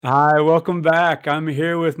Hi, welcome back. I'm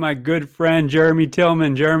here with my good friend Jeremy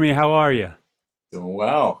Tillman. Jeremy, how are you? Doing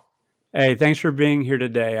well. Hey, thanks for being here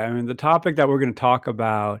today. I mean, the topic that we're going to talk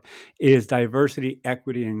about is diversity,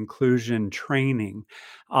 equity, and inclusion training.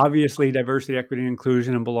 Obviously, diversity, equity,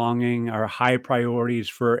 inclusion, and belonging are high priorities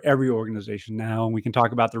for every organization now, and we can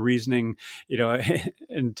talk about the reasoning, you know,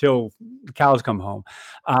 until the cows come home.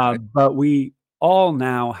 Right. But we all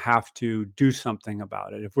now have to do something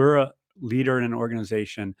about it. If we're a leader in an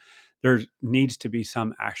organization, there needs to be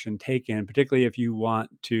some action taken, particularly if you want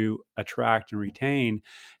to attract and retain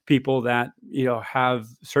people that have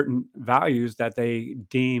certain values that they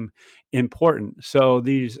deem important. So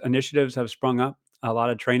these initiatives have sprung up. A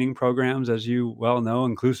lot of training programs, as you well know,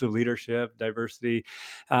 inclusive leadership, diversity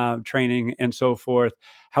training, and so forth.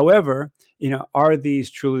 However, are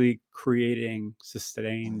these truly creating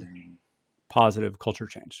sustained Mm. positive culture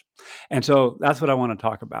change? And so that's what I want to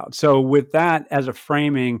talk about. So, with that as a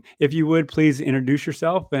framing, if you would please introduce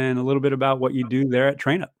yourself and a little bit about what you do there at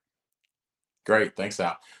TrainUp. Great. Thanks,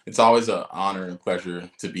 Al. It's always an honor and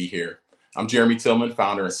pleasure to be here. I'm Jeremy Tillman,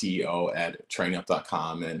 founder and CEO at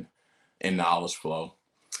trainup.com and Knowledge Flow.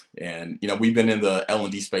 And we've been in the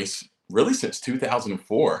L&D space really since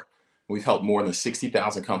 2004. We've helped more than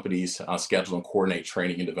 60,000 companies schedule and coordinate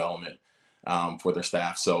training and development for their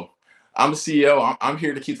staff. So I'm the CEO. I'm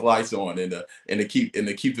here to keep the lights on and to keep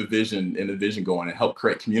the vision going and help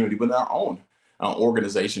create community within our own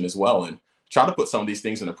organization as well, and try to put some of these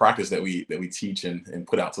things into practice that we teach and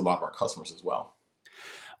put out to a lot of our customers as well.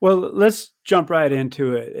 Well, let's jump right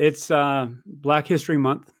into it. It's Black History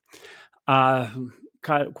Month. Uh,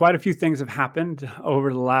 quite a few things have happened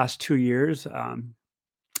over the last 2 years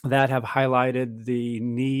that have highlighted the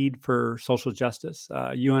need for social justice.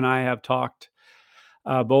 You and I have talked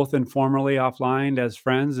both informally, offline, as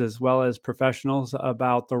friends, as well as professionals,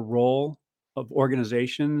 about the role of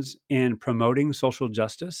organizations in promoting social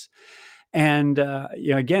justice. And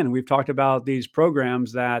again, we've talked about these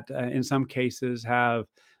programs that, in some cases, have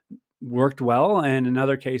worked well, and in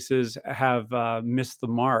other cases have missed the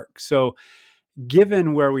mark. So,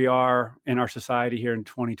 given where we are in our society here in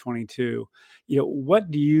 2022, what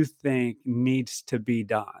do you think needs to be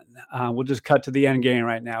done? We'll just cut to the end game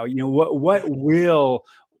right now. What will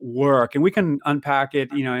work, and we can unpack it,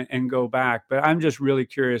 and go back. But I'm just really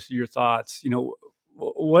curious your thoughts.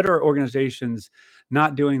 What are organizations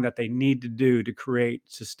not doing that they need to do to create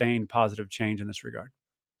sustained positive change in this regard?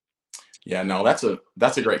 Yeah, no, that's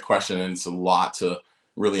a great question, and it's a lot to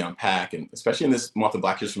really unpack, and especially in this month of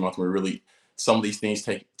Black History Month, where really some of these things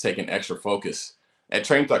take an extra focus. At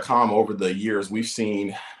Train.com over the years, we've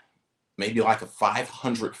seen maybe like a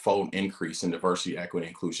 500-fold increase in diversity, equity,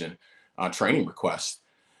 inclusion training requests.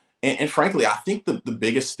 And frankly, I think the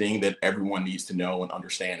biggest thing that everyone needs to know and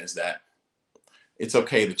understand is that it's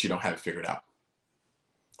okay that you don't have it figured out.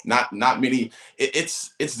 Not many.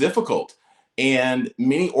 It's difficult, and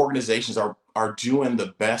many organizations are doing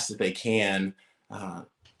the best that they can uh,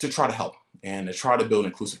 to try to help and to try to build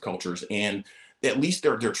inclusive cultures, and at least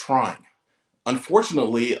they're trying.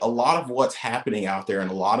 Unfortunately, a lot of what's happening out there and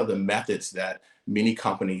a lot of the methods that many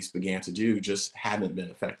companies began to do just haven't been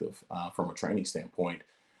effective from a training standpoint.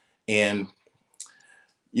 And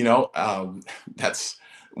that's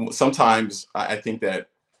sometimes I think that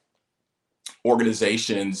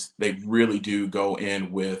organizations, they really do go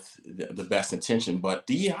in with the best intention, but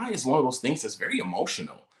DEI is one of those things that's very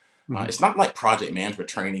emotional. Mhm. It's not like project management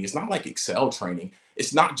training, it's not like Excel training.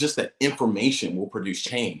 It's not just that information will produce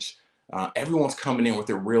change. Everyone's coming in with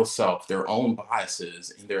their real self, their own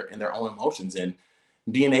biases, and their own emotions, and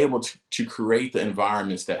being able to create the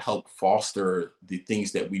environments that help foster the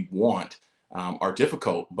things that we want are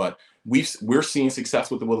difficult. But we're seeing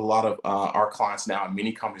success with a lot of our clients now, and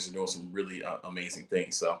many companies are doing some really amazing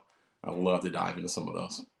things. So I would love to dive into some of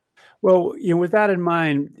those. Well, with that in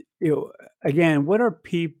mind, again, what are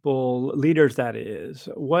people, leaders that is,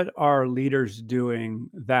 what are leaders doing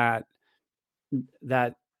that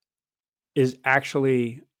is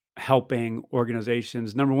actually helping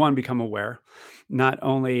organizations, number one, become aware, not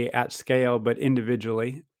only at scale, but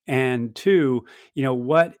individually? And two,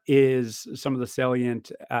 what is some of the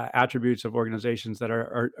salient attributes of organizations that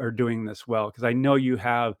are doing this well? Because I know you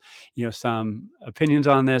have, some opinions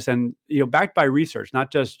on this, and backed by research,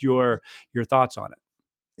 not just your thoughts on it.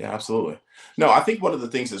 Yeah, absolutely. No, I think one of the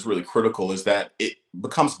things that's really critical is that it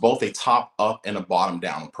becomes both a top up and a bottom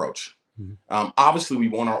down approach. Mhm. Obviously, we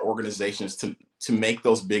want our organizations to make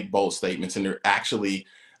those big bold statements, and they're actually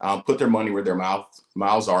put their money where their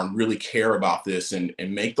mouths are and really care about this, and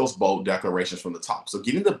make those bold declarations from the top. So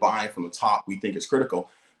getting the buy from the top, we think, is critical.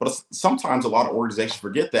 But sometimes a lot of organizations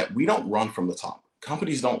forget that we don't run from the top.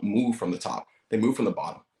 Companies don't move from the top, they move from the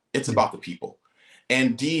bottom. It's Yeah. about the people.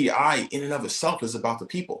 And DEI in and of itself is about the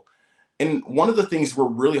people. And one of the things we're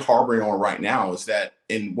really harboring on right now is that,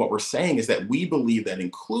 and what we're saying is that we believe that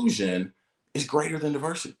inclusion is greater than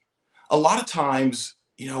diversity. A lot of times,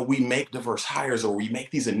 we make diverse hires or we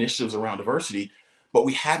make these initiatives around diversity, but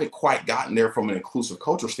we haven't quite gotten there from an inclusive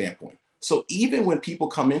culture standpoint. So even when people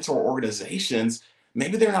come into our organizations,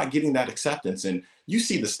 maybe they're not getting that acceptance. And you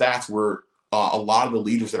see the stats where a lot of the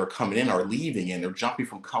leaders that are coming in are leaving and they're jumping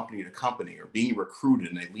from company to company or being recruited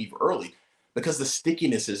and they leave early because the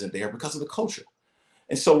stickiness isn't there because of the culture.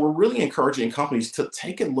 And so we're really encouraging companies to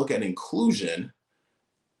take a look at inclusion,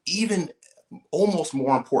 even almost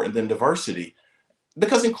more important than diversity,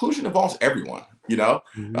 because inclusion involves everyone.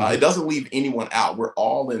 Mhm. It doesn't leave anyone out. We're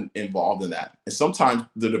all involved in that. And sometimes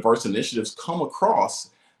the diverse initiatives come across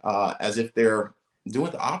as if they're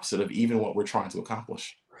doing the opposite of even what we're trying to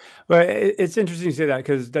accomplish. Well, it's interesting to say that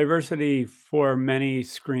because diversity for many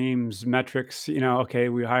screams metrics, okay,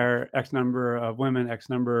 we hire X number of women, X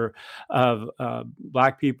number of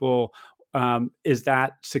Black people. Is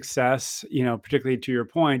that success? Particularly to your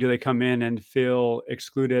point, do they come in and feel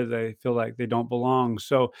excluded? They feel like they don't belong.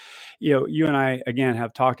 So, you and I, again,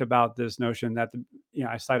 have talked about this notion that,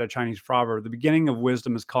 I cite a Chinese proverb, the beginning of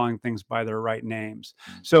wisdom is calling things by their right names.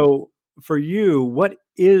 So, for you, what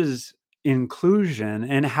is inclusion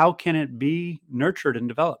and how can it be nurtured and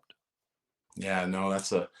developed? Yeah, no,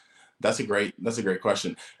 that's a great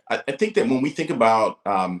question. I think that when we think about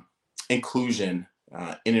inclusion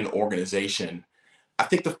in an organization, I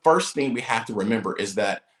think the first thing we have to remember is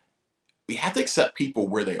that we have to accept people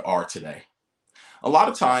where they are today. A lot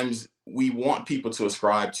of times we want people to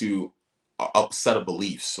ascribe to a set of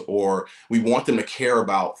beliefs or we want them to care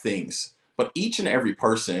about things. But each and every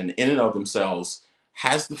person in and of themselves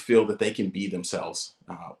has to feel that they can be themselves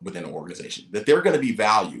within an organization, that they're going to be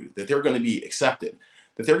valued, that they're going to be accepted,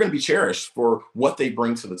 that they're going to be cherished for what they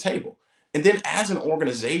bring to the table. And then as an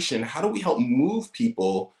organization, how do we help move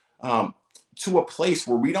people to a place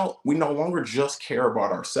where we no longer just care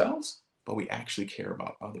about ourselves, but we actually care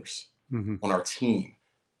about others Mhm. on our team,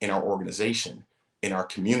 in our organization, in our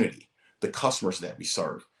community, the customers that we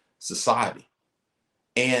serve, society.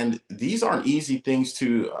 And these aren't easy things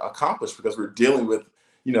to accomplish because we're dealing with,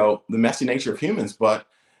 the messy nature of humans, but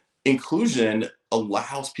inclusion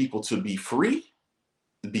allows people to be free,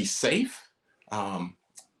 to be safe, um,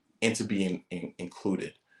 and to be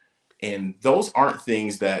included. And those aren't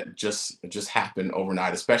things that just happen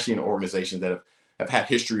overnight, especially in organizations that have had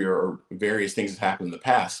history or various things that happened in the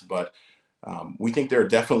past. But we think there are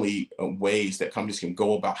definitely ways that companies can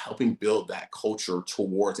go about helping build that culture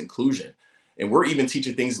towards inclusion. And we're even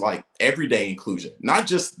teaching things like everyday inclusion, not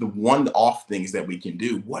just the one-off things that we can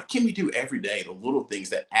do. What can we do every day? The little things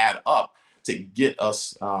that add up to get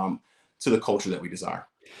us to the culture that we desire.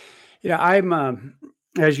 Yeah, I'm,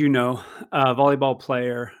 as you know, a volleyball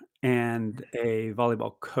player and a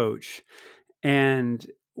volleyball coach. And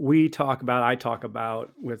I talk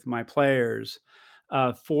about with my players,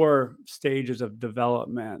 4 stages of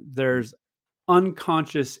development. There's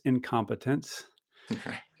unconscious incompetence.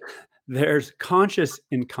 There's conscious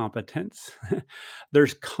incompetence,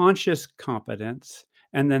 there's conscious competence,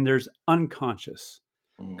 and then there's unconscious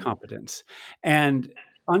Mm, competence. And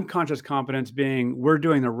unconscious competence being we're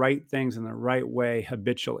doing the right things in the right way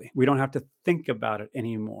habitually. We don't have to think about it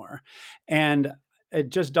anymore. And it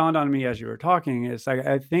just dawned on me as you were talking, is like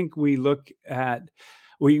I think we can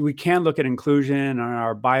look at inclusion and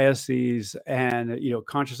our biases and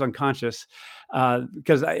conscious unconscious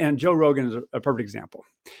because and Joe Rogan is a perfect example,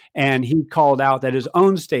 and he called out that his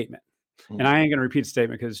own statement, and mm, I ain't going to repeat the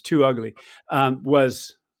statement because it's too ugly,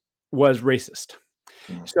 was racist.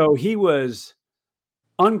 mm, So he was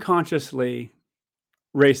unconsciously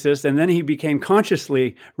racist, and then he became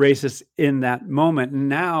consciously racist in that moment. And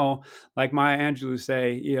now, like Maya Angelou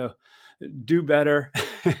say, do better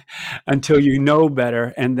until you know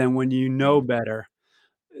better, and then when you know mm, better,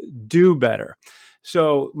 do better.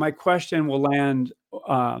 So my question will land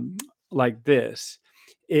like this: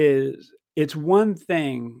 is it's one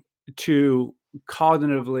thing to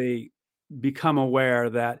cognitively become aware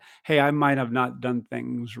that, hey, I might have not done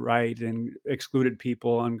things right and excluded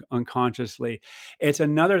people unconsciously. It's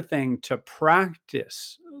another thing to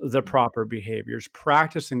practice the mm. proper behaviors,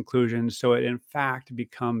 practice inclusion so it in fact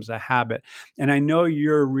becomes a habit. And I know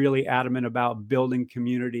you're really adamant about building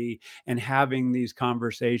community and having these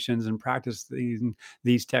conversations and practicing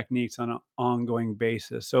these techniques on an ongoing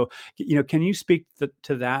basis. So, can you speak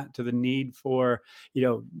to that, to the need for, you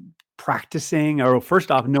know, practicing, or first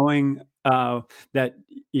off, knowing that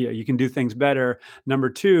you can do things better. Number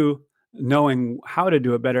two, knowing how to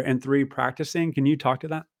do it better, and three, practicing. Can you talk to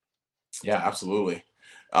that? Yeah, absolutely.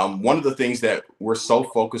 One of the things that we're so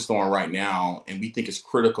focused on right now, and we think is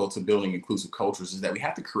critical to building inclusive cultures, is that we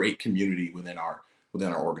have to create community within our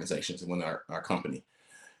organizations and within our company.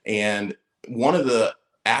 And one of the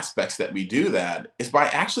aspects that we do that is by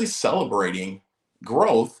actually celebrating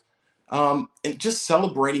growth, and just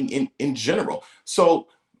celebrating in general. So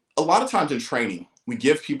a lot of times in training, we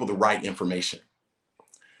give people the right information.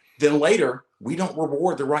 Then later, we don't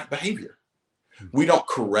reward the right behavior. We don't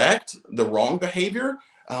correct the wrong behavior.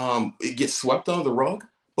 It gets swept under the rug.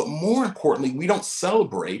 But more importantly, we don't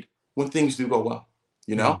celebrate when things do go well,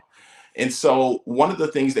 you Mm, know? And so one of the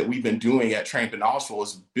things that we've been doing at Train Knoxville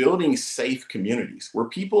is building safe communities where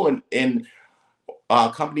people in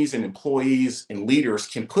companies and employees and leaders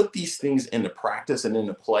can put these things into practice and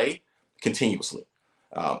into play continuously.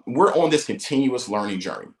 We're on this continuous learning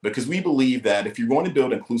journey because we believe that if you're going to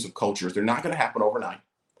build inclusive cultures, they're not going to happen overnight.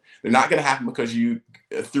 They're not going to happen because you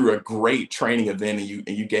through a great training event and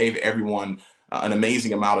you gave everyone an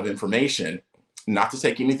amazing amount of information. Not to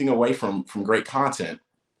take anything away from great content,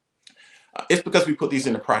 it's because we put these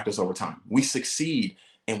into practice over time. We succeed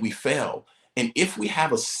and we fail. And if we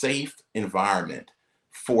have a safe environment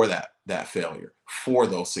for that failure, for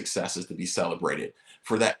those successes to be celebrated,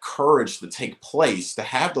 for that courage to take place, to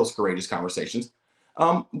have those courageous conversations,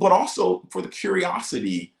 but also for the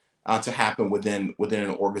curiosity to happen within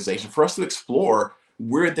an organization, for us to explore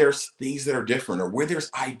where there's things that are different or where there's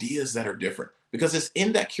ideas that are different, because it's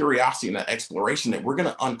in that curiosity and that exploration that we're going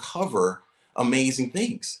to uncover amazing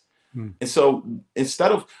things. mm. And so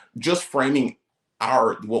instead of just framing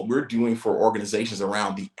our what we're doing for organizations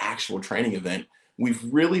around the actual training event, we've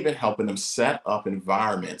really been helping them set up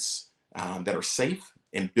environments that are safe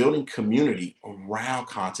and building community around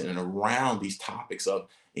content and around these topics of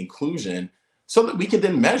inclusion so that we can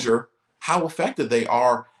then measure how effective they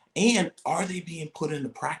are, and are they being put into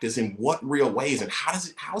practice in what real ways, and how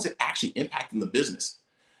is it actually impacting the business.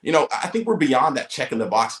 I think we're beyond that check in the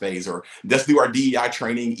box phase, or let's do our DEI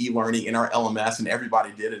training, e-learning in our LMS, and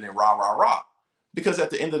everybody did it and rah, rah, rah. Because at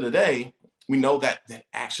the end of the day, we know that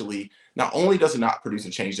actually not only does it not produce a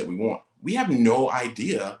change that we want, we have no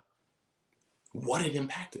idea what it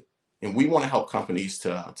impacted. And we want to help companies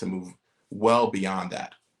to move well beyond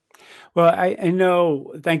that. Well, I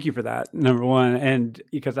know. Thank you for that. Number one, and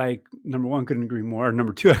because I number one couldn't agree more.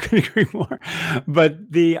 Number two, I couldn't agree more.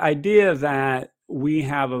 But the idea that we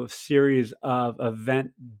have a series of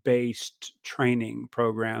event-based training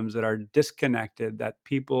programs that are disconnected, that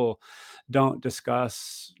people don't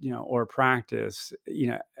discuss, or practice,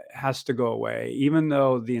 has to go away. Even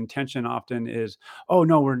though the intention often is, oh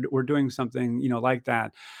no, we're doing something, like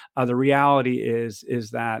that. The reality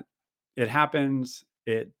is that it happens,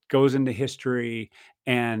 it goes into history,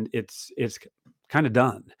 and it's kind of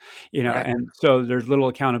done, Right. and so there's little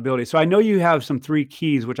accountability. So I know you have some three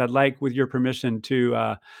keys, which I'd like, with your permission,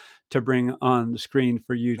 to bring on the screen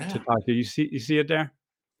for you to Yeah, talk to. You see it there?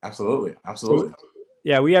 absolutely. So Absolutely.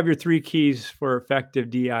 yeah, we have your three keys for effective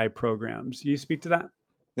DI programs. You speak to that?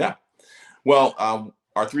 Yeah. Well,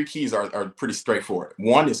 our three keys are pretty straightforward.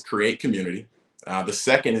 One is create community. The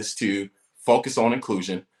second is to focus on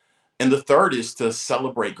inclusion. And the third is to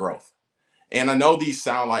celebrate growth. And I know these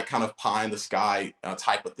sound like kind of pie in the sky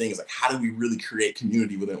type of things. Like, how do we really create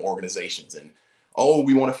community within organizations? And, oh,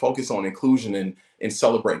 we want to focus on inclusion and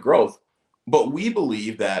celebrate growth. But we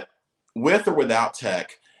believe that with or without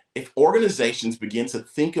tech, if organizations begin to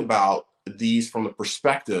think about these from the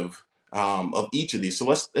perspective of each of these, so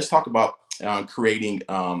let's talk about creating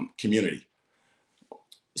community.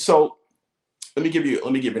 So let me give you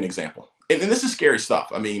an example, and this is scary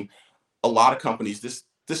stuff. I mean, a lot of companies, this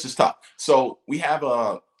is tough. So we have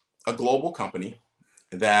a global company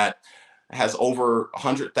that has over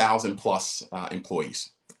 100,000 plus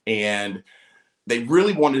employees, and they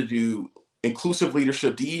really wanted to do inclusive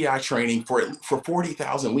leadership DEI training for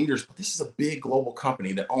 40,000 leaders. But this is a big global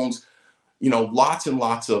company that owns lots and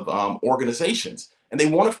lots of organizations, and they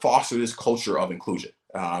want to foster this culture of inclusion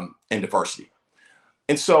and diversity.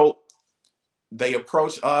 And so they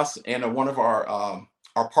approach us and one of our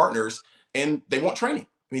partners, and they want training.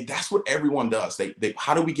 I mean, that's what everyone does. They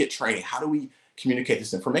how do we get training? How do we communicate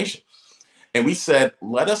this information? And we said,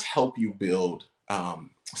 let us help you build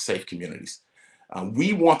safe communities.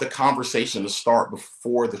 We want the conversation to start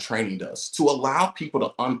before the training does, to allow people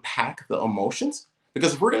to unpack the emotions.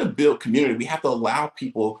 Because if we're going to build community, we have to allow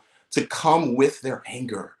people to come with their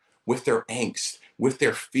anger, with their angst, with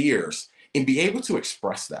their fears, and be able to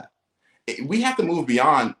express that. We have to move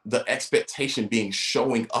beyond the expectation being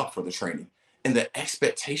showing up for the training, and the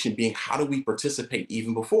expectation being how do we participate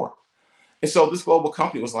even before. And so this global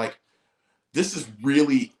company was like, this is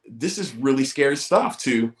really scary stuff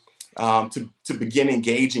to begin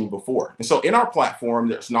engaging before. And so in our platform,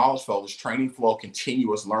 there's Knowledge Flow, this training flow,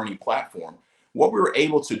 continuous learning platform. What we were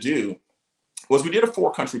able to do was we did a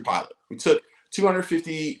 4-country pilot. We took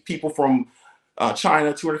 250 people from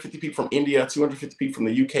China, 250 people from India, 250 people from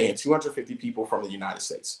the UK, and 250 people from the United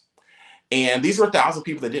States. And these were 1,000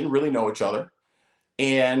 people that didn't really know each other.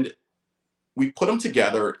 And we put them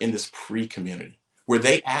together in this pre-community where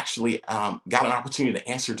they actually got an opportunity to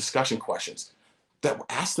answer discussion questions that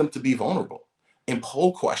asked them to be vulnerable, and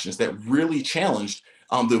poll questions that really challenged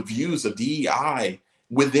the views of DEI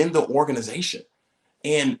within the organization.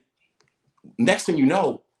 And next thing you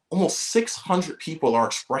know, almost 600 people are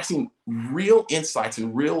expressing real insights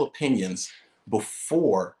and real opinions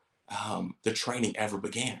before the training ever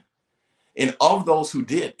began. And of those who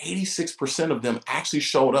did, 86% of them actually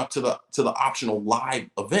showed up to the optional live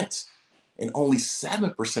events. And only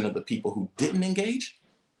 7% of the people who didn't engage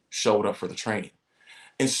showed up for the training.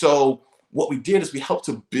 And so what we did is we helped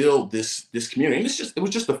to build this community. And it was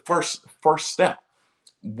just the first step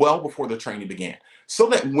well before the training began. So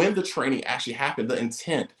that when the training actually happened, the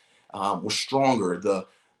intent was stronger,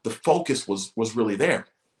 the focus was really there.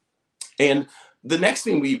 And the next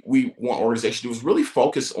thing we want organizations to do is really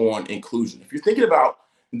focus on inclusion. If you're thinking about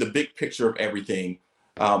the big picture of everything,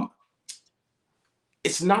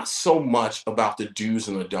 it's not so much about the do's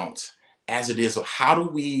and the don'ts as it is of how do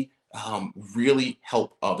we really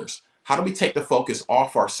help others? How do we take the focus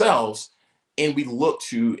off ourselves and we look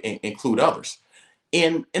to include others?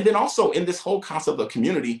 And then also in this whole concept of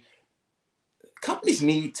community, companies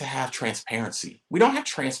need to have transparency. We don't have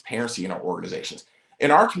transparency in our organizations. In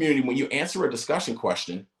our community, when you answer a discussion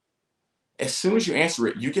question, as soon as you answer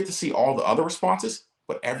it, you get to see all the other responses,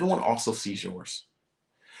 but everyone also sees yours.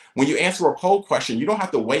 When you answer a poll question, you don't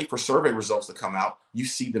have to wait for survey results to come out. You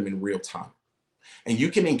see them in real time. And you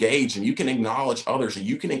can engage and you can acknowledge others and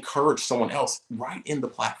you can encourage someone else right in the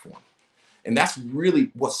platform. And that's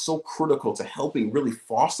really what's so critical to helping really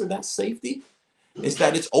foster that safety, is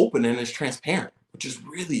that it's open and it's transparent, which is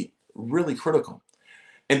really, really critical.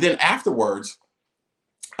 And then afterwards,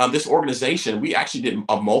 this organization, we actually did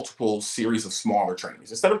a multiple series of smaller trainings.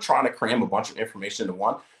 Instead of trying to cram a bunch of information into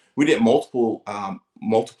one, we did multiple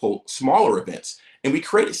smaller events. And we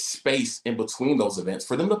created space in between those events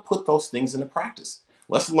for them to put those things into practice.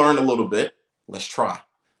 Let's learn a little bit. Let's try.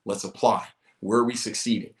 Let's apply. Where are we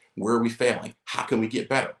succeeding? Where are we failing? How can we get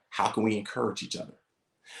better? How can we encourage each other?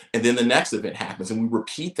 And then the next event happens and we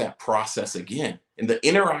repeat that process again. And the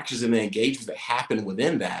interactions and the engagements that happen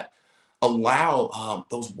within that allow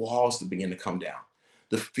those walls to begin to come down,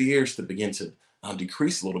 the fears to begin to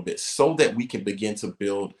decrease a little bit, so that we can begin to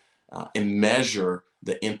build and measure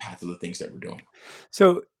the impact of the things that we're doing.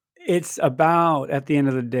 So it's about, at the end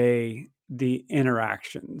of the day, the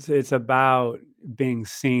interactions. It's about being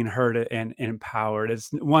seen, heard, and empowered.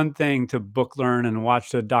 It's one thing to book learn and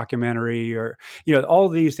watch a documentary, or, all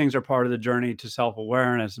these things are part of the journey to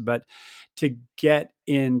self-awareness, but to get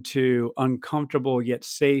into uncomfortable yet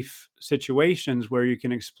safe situations where you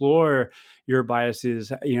can explore your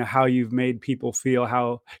biases, how you've made people feel,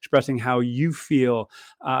 how expressing how you feel,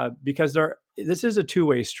 because this is a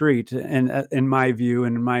two-way street, and in my view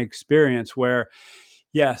and in my experience, where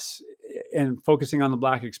yes, and focusing on the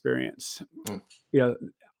Black experience, Mm.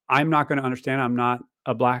 I'm not going to understand. I'm not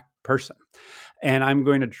a Black person. And I'm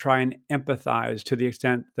going to try and empathize to the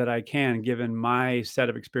extent that I can, given my set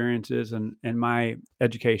of experiences and my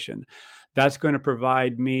education. That's going to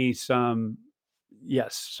provide me some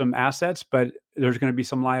assets, but there's going to be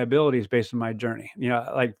some liabilities based on my journey.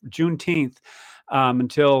 Like Juneteenth,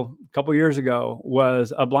 until a couple years ago,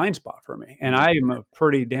 was a blind spot for me. And I am a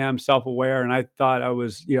pretty damn self-aware, and I thought I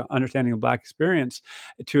was, understanding a Black experience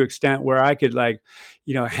to extent where I could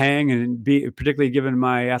hang and be, particularly given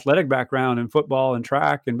my athletic background in football and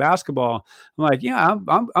track and basketball. I'm like, yeah,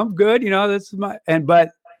 I'm good. That's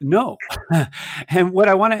but no. And what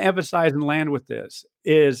I want to emphasize and land with this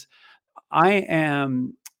is, I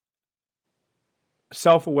am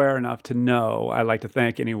self-aware enough to know, I like to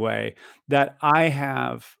think anyway, that I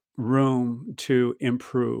have room to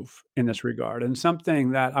improve in this regard. And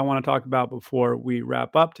something that I want to talk about before we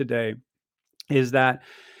wrap up today is that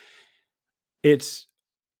it's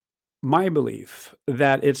my belief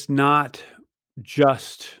that it's not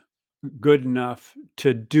just good enough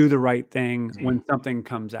to do the right thing when something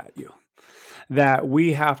comes at you. That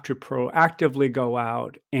we have to proactively go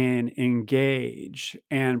out and engage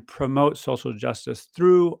and promote social justice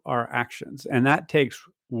through our actions. And that takes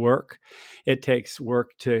work. It takes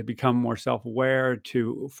work to become more self-aware,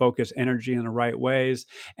 to focus energy in the right ways.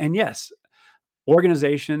 And yes,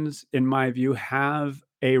 Organizations, in my view, have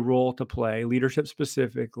a role to play, leadership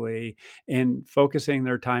specifically, in focusing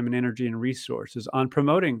their time and energy and resources on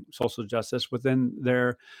promoting social justice within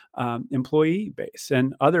their employee base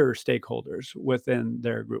and other stakeholders within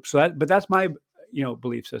their group. But that's my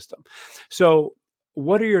belief system. So,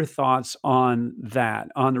 what are your thoughts on that,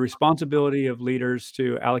 on the responsibility of leaders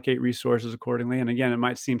to allocate resources accordingly? And again, it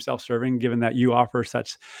might seem self-serving given that you offer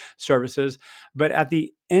such services, but at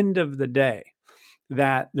the end of the day,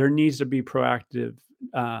 that there needs to be proactive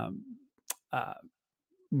um, uh,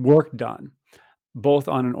 work done, both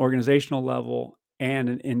on an organizational level and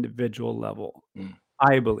an individual level, Mm,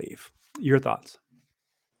 I believe. Your thoughts?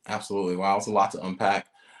 absolutely. Wow, it's a lot to unpack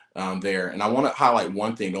there. And I want to highlight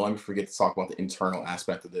one thing. Don't let me forget to talk about the internal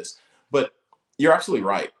aspect of this. But you're absolutely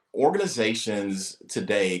right. Organizations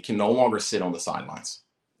today can no longer sit on the sidelines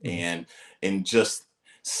Mhm. and just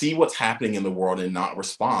see what's happening in the world and not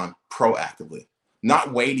respond proactively,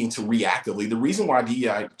 not waiting to reactively. The reason why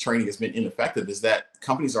DEI training has been ineffective is that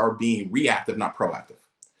companies are being reactive, not proactive.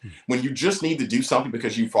 When you just need to do something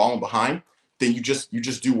because you've fallen behind, then you just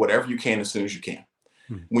do whatever you can as soon as you can.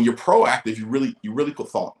 Mhm. When you're proactive, you really put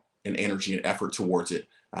thought and energy and effort towards it,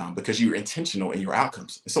 because you're intentional in your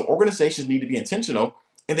outcomes. So organizations need to be intentional,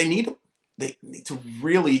 and they need to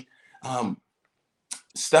really um,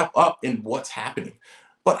 step up in what's happening.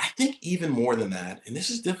 But I think even more than that, and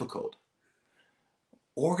this is difficult,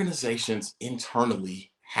 organizations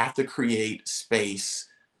internally have to create space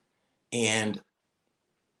and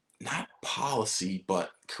not policy,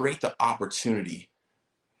 but create the opportunity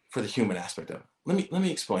for the human aspect of it. Let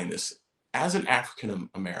me explain this. As an African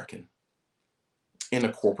American in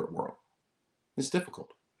a corporate world, it's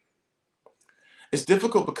difficult. It's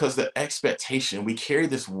difficult because the expectation, we carry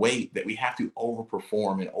this weight that we have to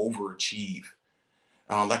overperform and overachieve.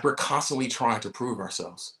 Like we're constantly trying to prove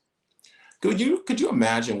ourselves. Could you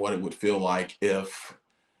imagine what it would feel like if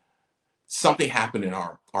something happened in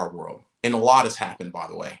our world? And a lot has happened, by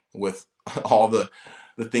the way, with all the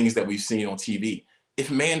things that we've seen on TV. If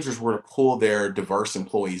managers were to pull their diverse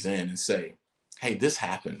employees in and say, "Hey, this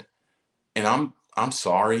happened, and I'm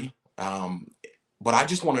sorry, but I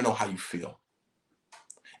just want to know how you feel,"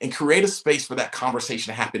 and create a space for that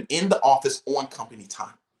conversation to happen in the office on company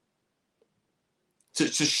time to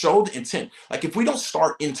show the intent. Like if we don't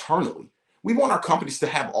start internally, we want our companies to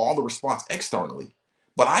have all the response externally.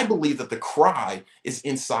 But I believe that the cry is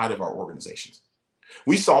inside of our organizations.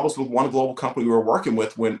 We saw this with one global company we were working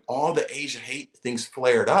with when all the Asian hate things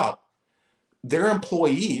flared up. Their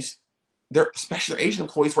employees, especially their Asian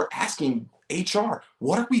employees, were asking HR,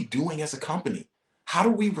 "What are we doing as a company? How do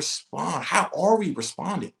we respond? How are we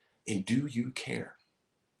responding? And do you care?"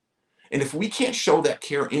 And if we can't show that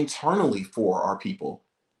care internally for our people,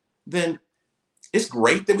 then it's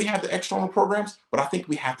great that we have the external programs, but I think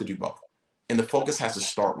we have to do both. And the focus has to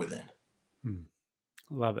start within. Mm.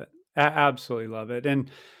 Love it. Absolutely love it. And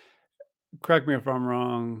correct me if I'm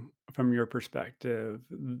wrong, from your perspective,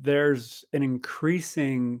 there's an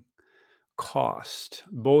increasing cost,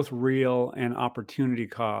 both real and opportunity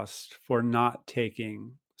cost, for not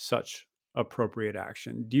taking such appropriate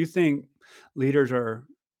action. Do you think leaders are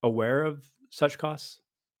aware of such costs?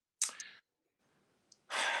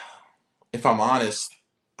 If I'm honest,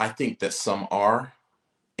 I think that some are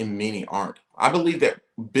and many aren't. I believe that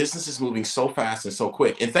business is moving so fast and so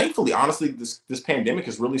quick. And thankfully, honestly, this pandemic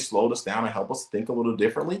has really slowed us down and helped us think a little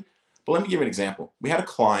differently. But let me give you an example. We had a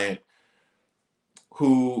client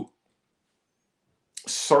who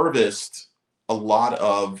serviced a lot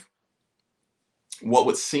of what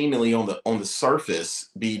would seemingly on the surface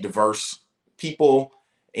be diverse people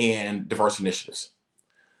and diverse initiatives.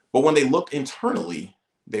 But when they looked internally,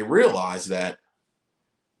 they realized that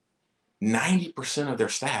 90% of their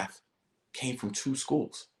staff came from two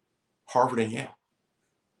schools, Harvard and Yale.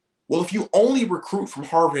 Well, if you only recruit from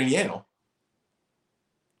Harvard and Yale,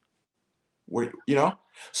 where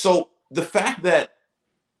so the fact that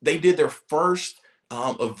they did their first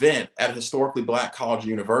event at a historically black college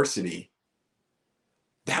university,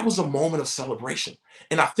 that was a moment of celebration.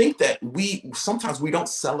 And I think that we sometimes we don't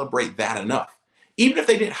celebrate that enough. Even if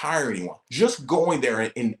they didn't hire anyone, just going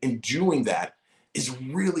there and doing that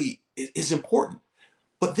is important.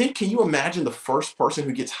 But then can you imagine the first person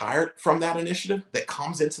who gets hired from that initiative that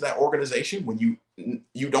comes into that organization when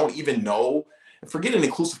you don't even know? Forget an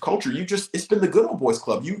inclusive culture. It's been the good old boys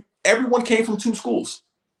club. Everyone came from two schools.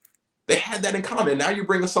 They had that in common. Now you're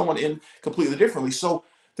bringing someone in completely differently. So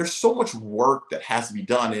there's so much work that has to be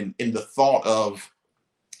done in the thought of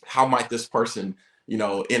how might this person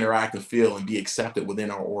interact and feel and be accepted within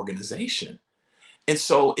our organization. And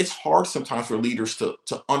so it's hard sometimes for leaders to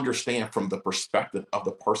understand from the perspective of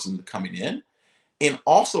the person coming in, and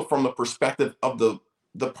also from the perspective of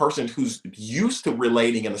the person who's used to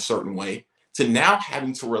relating in a certain way to now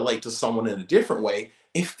having to relate to someone in a different way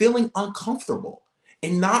and feeling uncomfortable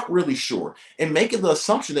and not really sure and making the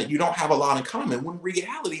assumption that you don't have a lot in common when in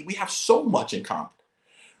reality we have so much in common.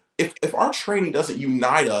 If our training doesn't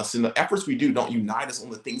unite us and the efforts we do don't unite us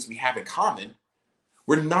on the things we have in common,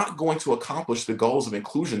 we're not going to accomplish the goals of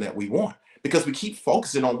inclusion that we want because we keep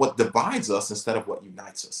focusing on what divides us instead of what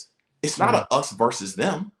unites us. It's not Yeah. a us versus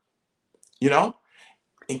them, you know?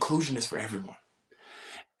 Inclusion is for everyone.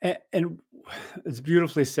 And it's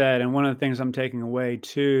beautifully said. And one of the things I'm taking away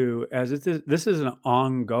too, as this is an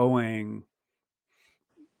ongoing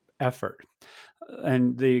effort.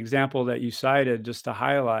 And the example that you cited, just to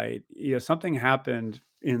highlight, something happened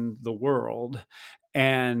in the world,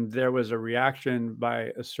 and there was a reaction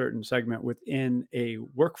by a certain segment within a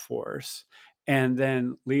workforce, and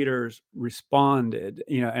then leaders responded,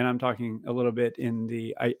 and I'm talking a little bit in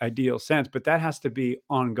the ideal sense, but that has to be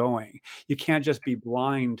ongoing. You can't just be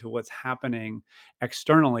blind to what's happening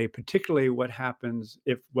externally, particularly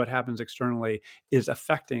if what happens externally is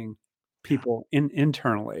affecting Yeah. people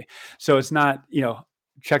internally. So it's not,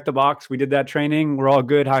 check the box. We did that training. We're all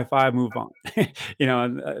good. High five, move on.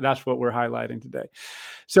 And that's what we're highlighting today.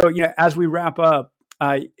 So, as we wrap up,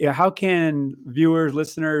 how can viewers,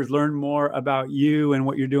 listeners learn more about you and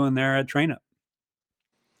what you're doing there at TrainUp?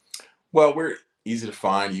 Well, we're easy to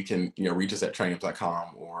find. You can, reach us at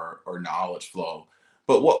trainup.com or Knowledge Flow.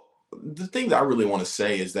 But what the thing that I really want to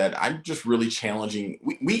say is that I'm just really challenging.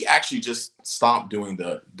 We actually just stopped doing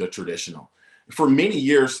the traditional. For many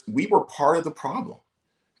years, we were part of the problem.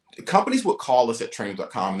 Companies would call us at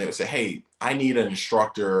trainup.com and they would say, "Hey, I need an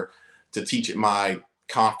instructor to teach at my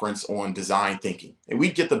conference on design thinking." And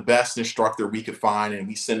we'd get the best instructor we could find and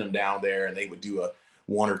we send them down there and they would do a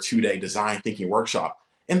 1 or 2 day design thinking workshop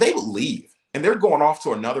and they would leave and they're going off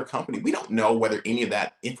to another company. We don't know whether any of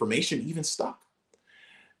that information even stuck.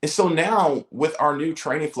 And so now with our new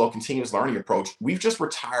training flow continuous learning approach, we've just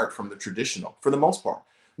retired from the traditional for the most part.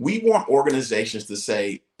 We want organizations to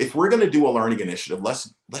say, if we're going to do a learning initiative,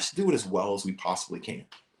 let's do it as well as we possibly can.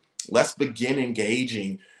 Let's begin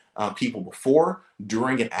engaging people before,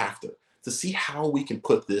 during, and after to see how we can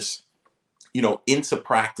put this, into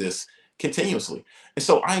practice continuously. And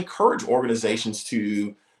so I encourage organizations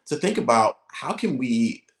to think about how can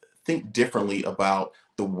we think differently about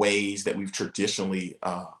the ways that we've traditionally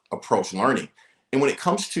approached learning. And when it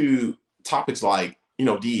comes to topics like,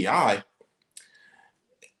 DEI,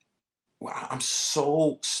 well, I'm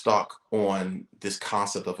so stuck on this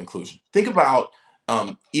concept of inclusion. Think about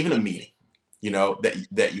even a meeting,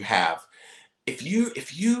 that you have. If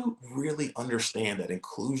you really understand that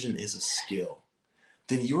inclusion is a skill,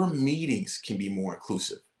 then your meetings can be more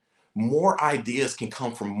inclusive. More ideas can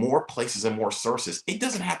come from more places and more sources. It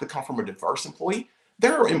doesn't have to come from a diverse employee.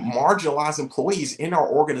 There are marginalized employees in our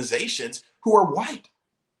organizations who are white,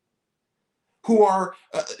 who are,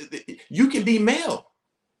 you can be male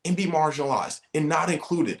and be marginalized and not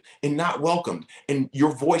included and not welcomed and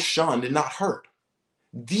your voice shunned and not heard.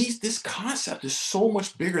 This concept is so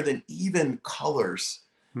much bigger than even colors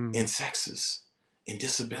Hmm. and sexes and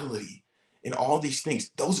disability and all these things.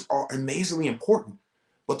 Those are amazingly important.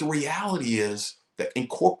 But the reality is that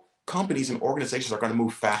companies and organizations are going to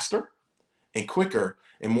move faster and quicker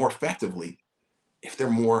and more effectively if they're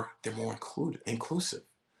more inclusive.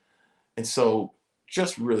 And so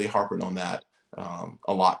just really harping on that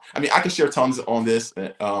a lot. I mean, I can share tons on this.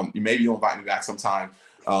 Maybe you'll invite me back sometime.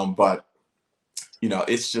 But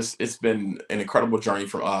it's been an incredible journey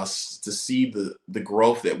for us to see the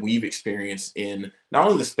growth that we've experienced in not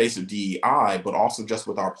only the space of DEI, but also just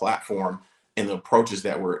with our platform and the approaches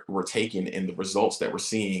that we're taking and the results that we're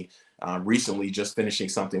seeing. Recently, just finishing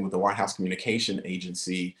something with the White House Communication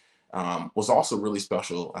Agency was also really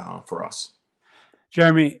special for us.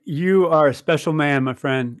 Jeremy, you are a special man, my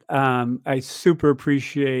friend. I super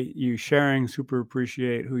appreciate you sharing, super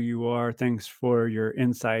appreciate who you are. Thanks for your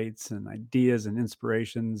insights and ideas and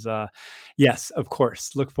inspirations. Yes, of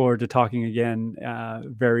course. Look forward to talking again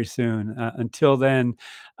very soon. Until then,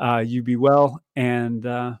 you be well, and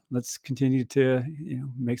let's continue to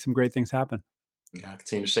make some great things happen. Yeah,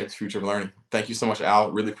 continue to shape the future of learning. Thank you so much,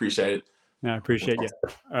 Al. Really appreciate it. I We'll appreciate talk you.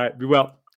 All right, be well.